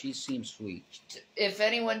 Yeah, she seems sweet. If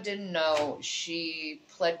anyone didn't know, she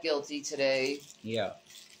pled guilty today. Yeah.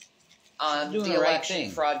 On the election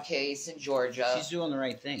fraud case in Georgia. She's doing the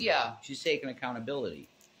right thing. Yeah. She's taking accountability.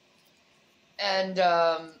 And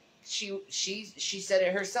she said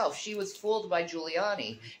it herself. She was fooled by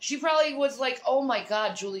Giuliani. She probably was like, "Oh my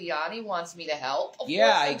God, Giuliani wants me to help." Of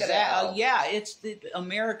yeah, exactly. Yeah, it's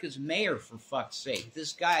America's mayor, for fuck's sake.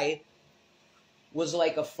 This guy was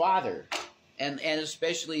like a father, and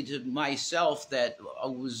especially to myself, that I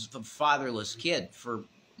was a fatherless kid for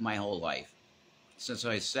my whole life since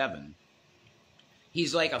I was 7.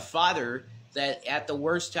 He's like a father that at the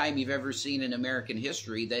worst time you've ever seen in American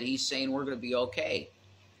history, that he's saying we're going to be okay.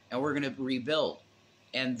 And we're going to rebuild.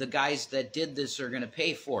 And the guys that did this are going to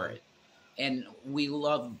pay for it. And we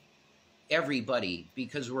love everybody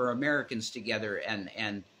because we're Americans together.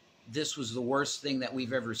 And this was the worst thing that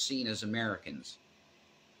we've ever seen as Americans.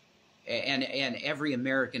 And every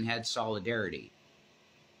American had solidarity.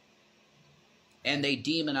 And they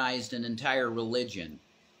demonized an entire religion.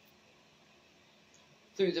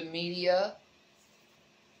 Through the media.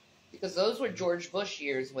 Because those were George Bush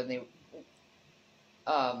years when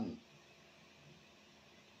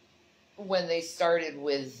they started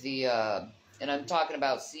with the, and I'm talking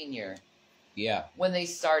about senior. Yeah. When they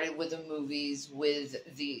started with the movies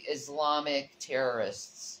with the Islamic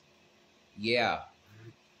terrorists. Yeah.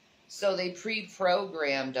 So they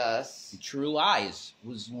pre-programmed us. True Lies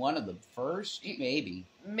was one of the first, maybe.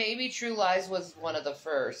 Maybe True Lies was one of the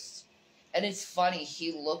first. And it's funny,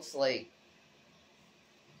 he looks like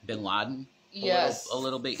Bin Laden? Yes. A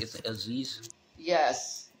little bit. It's Aziz?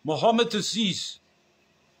 Yes. Muhammad Aziz.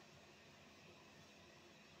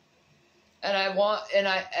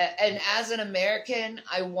 And as an American,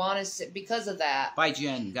 I want to say, because of that. Bye,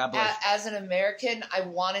 Jen. God bless. As an American, I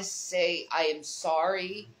want to say I am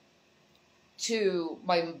sorry to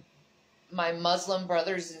my Muslim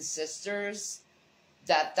brothers and sisters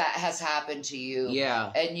that has happened to you.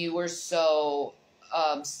 Yeah. And you were so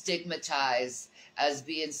stigmatized as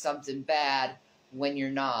being something bad when you're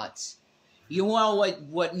not. You know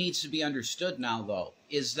what needs to be understood now, though,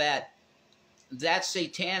 is that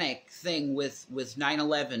satanic thing with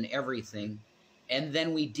 9/11, everything, and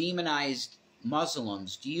then we demonized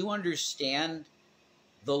Muslims. Do you understand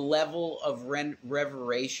the level of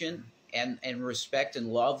reverence and respect and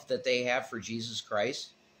love that they have for Jesus Christ?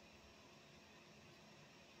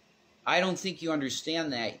 I don't think you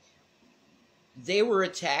understand that. They were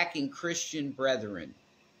attacking Christian brethren.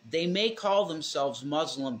 They may call themselves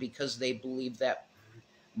Muslim because they believe that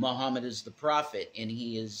Muhammad is the prophet and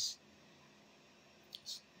he is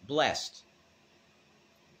blessed.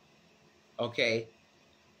 Okay?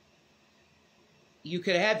 You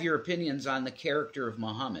could have your opinions on the character of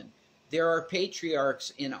Muhammad. There are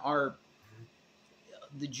patriarchs in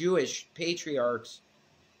the Jewish patriarchs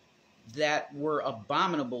that were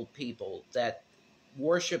abominable people that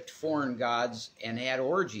worshipped foreign gods and had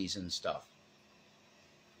orgies and stuff.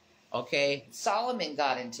 Okay? Solomon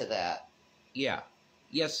got into that. Yeah.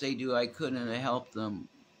 Yes, they do. I couldn't have helped them,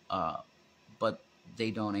 but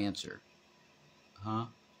they don't answer. Huh?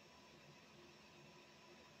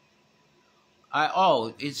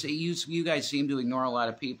 It's you guys seem to ignore a lot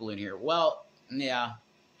of people in here. Well, yeah.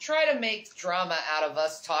 Try to make drama out of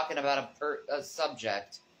us talking about a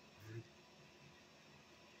subject.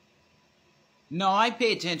 No, I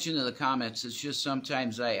pay attention to the comments. It's just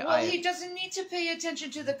sometimes he doesn't need to pay attention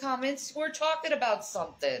to the comments. We're talking about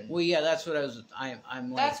something. Well, yeah, that's what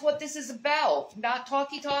I'm like. That's what this is about, not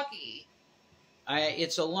talky.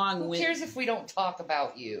 It's a long. Who cares if we don't talk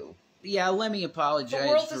about you? Yeah, let me apologize. The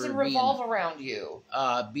world doesn't revolve around you.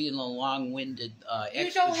 Being a long-winded.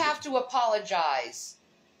 You don't have to apologize.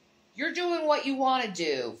 You're doing what you want to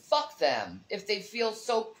do. Fuck them if they feel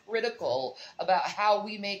so critical about how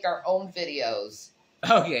we make our own videos.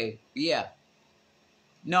 Okay, yeah.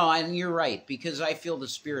 No, and you're right, because I feel the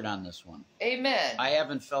spirit on this one. Amen. I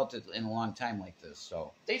haven't felt it in a long time like this,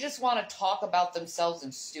 so. They just want to talk about themselves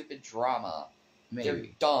in stupid drama. Maybe. They're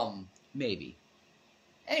dumb. Maybe.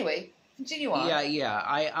 Anyway, continue on. Yeah.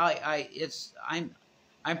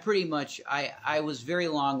 I'm pretty much, I was very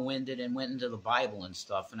long-winded and went into the Bible and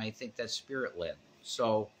stuff, and I think that's spirit-led.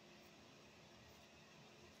 So,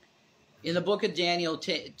 in the book of Daniel,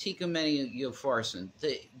 Tikkumeni,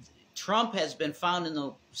 Trump has been found in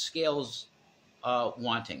the scales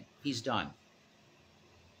wanting. He's done.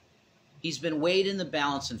 He's been weighed in the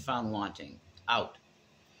balance and found wanting. Out.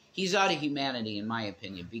 He's out of humanity, in my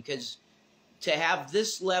opinion, because to have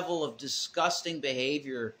this level of disgusting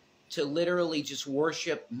behavior, to literally just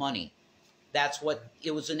worship money.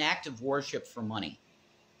 It was an act of worship for money.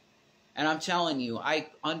 And I'm telling you, I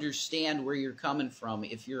understand where you're coming from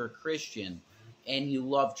if you're a Christian and you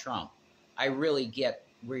love Trump. I really get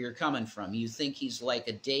where you're coming from. You think he's like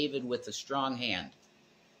a David with a strong hand.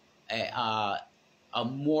 A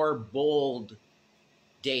more bold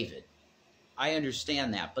David. I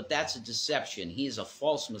understand that, but that's a deception. He is a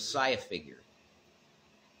false Messiah figure.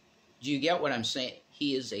 Do you get what I'm saying?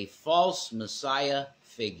 He is a false Messiah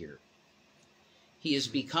figure. He is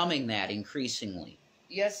becoming that increasingly.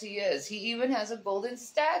 Yes, he is. He even has a golden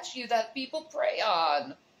statue that people pray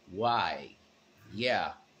on. Why?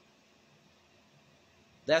 Yeah.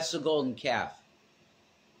 That's the golden calf.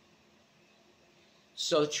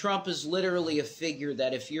 So Trump is literally a figure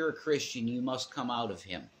that if you're a Christian, you must come out of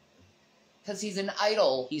him. Because he's an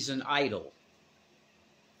idol. He's an idol.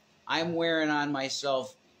 I'm wearing on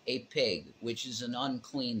myself a pig, which is an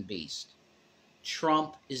unclean beast.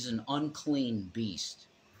 Trump is an unclean beast.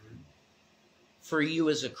 For you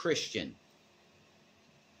as a Christian.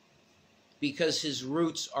 Because his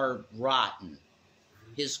roots are rotten.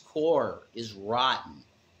 His core is rotten.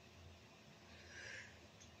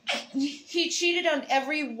 He cheated on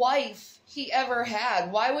every wife he ever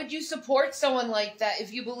had. Why would you support someone like that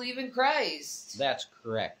if you believe in Christ? That's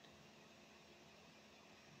correct.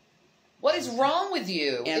 What is wrong with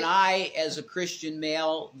you? And I, as a Christian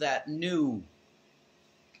male that knew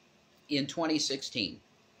in 2016,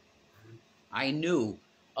 I knew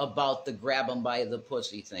about the grab him by the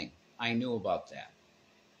pussy thing. I knew about that.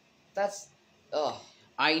 That's, ugh.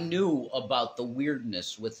 I knew about the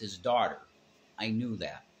weirdness with his daughter. I knew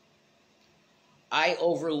that. I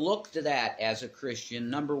overlooked that as a Christian,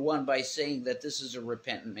 number one, by saying that this is a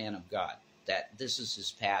repentant man of God, that this is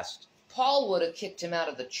his past. Paul would have kicked him out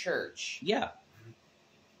of the church. Yeah.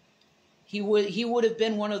 He would have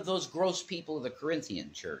been one of those gross people of the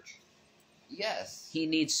Corinthian church. Yes. He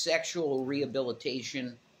needs sexual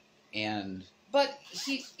rehabilitation and... But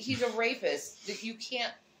he's a rapist. You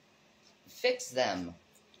can't fix them.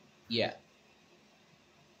 Yeah.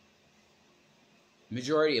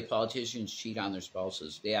 Majority of politicians cheat on their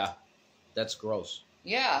spouses. Yeah, that's gross.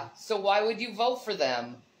 Yeah, so why would you vote for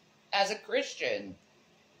them as a Christian?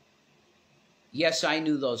 Yes, I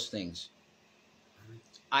knew those things.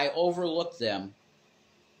 I overlooked them,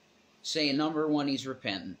 saying, number one, he's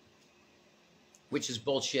repentant, which is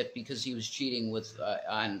bullshit because he was cheating with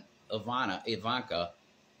on Melania.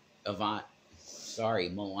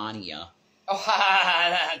 Oh,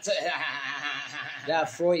 that's That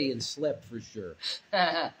Freudian slip for sure.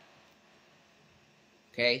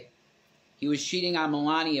 Okay? He was cheating on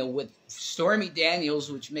Melania with Stormy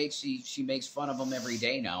Daniels, which she makes fun of him every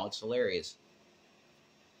day now. It's hilarious.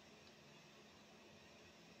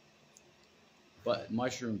 But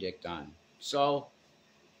mushroom dick on. So,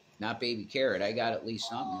 not baby carrot. I got at least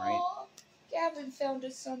something, right? Gavin found a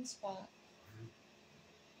sunspot.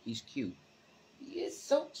 He's cute. He is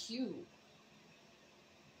so cute.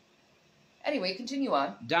 Anyway, continue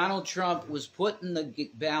on. Donald Trump was put in the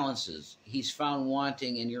balances. He's found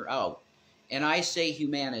wanting and you're out. And I say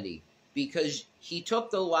humanity because he took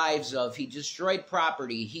the lives of, he destroyed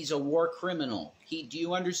property. He's a war criminal. Do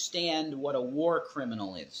you understand what a war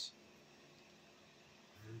criminal is?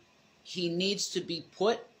 He needs to be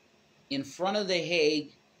put in front of the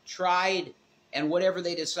Hague, tried, and whatever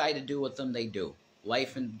they decide to do with them, they do.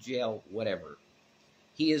 Life in jail, whatever.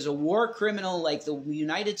 He is a war criminal like the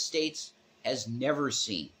United States has never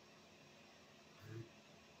seen.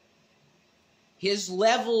 His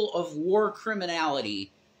level of war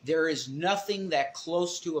criminality, there is nothing that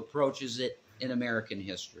close to approaches it in American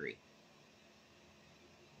history.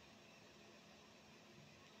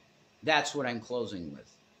 That's what I'm closing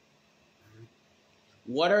with.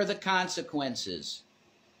 What are the consequences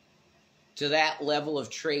to that level of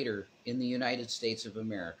traitor in the United States of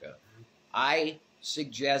America? I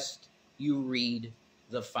suggest you read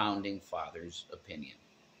the Founding Fathers' opinion.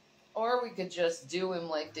 Or we could just do him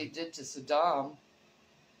like they did to Saddam.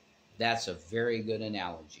 That's a very good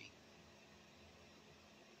analogy.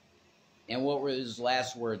 And what were his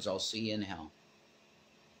last words? I'll see you in hell.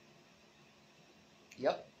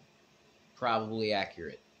 Yep. Probably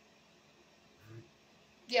accurate.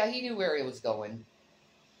 Yeah, he knew where he was going.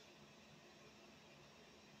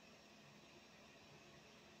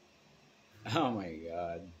 Oh my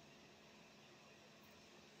God.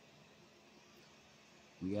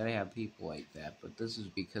 We gotta have people like that, but this is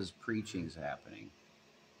because preaching's happening.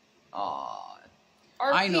 Aw.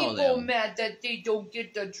 Are I know people them. mad that they don't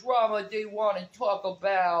get the drama they want to talk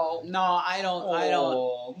about? No, I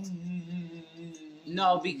don't.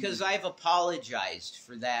 No, because I've apologized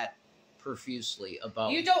for that profusely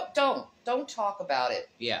about. You don't talk about it.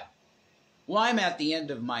 Yeah. Well, I'm at the end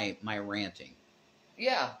of my ranting.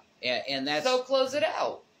 Yeah. And that's So close it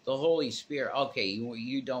out. the Holy Spirit. Okay,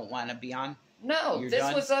 you don't want to be on? No, You're this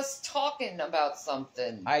done? was us talking about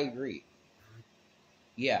something. I agree.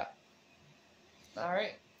 Yeah. All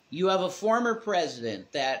right. You have a former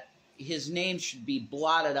president that his name should be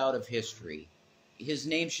blotted out of history. His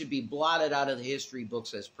name should be blotted out of the history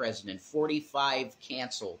books as president. 45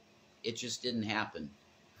 canceled. It just didn't happen.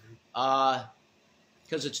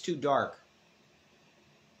 Because it's too dark.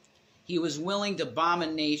 He was willing to bomb a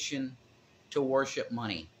nation to worship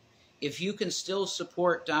money. If you can still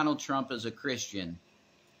support Donald Trump as a Christian,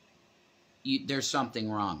 there's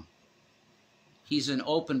something wrong. He's an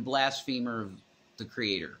open blasphemer of the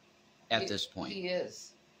Creator at this point. He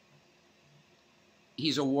is.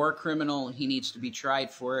 He's a war criminal. He needs to be tried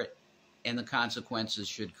for it, and the consequences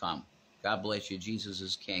should come. God bless you. Jesus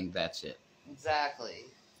is king. That's it. Exactly.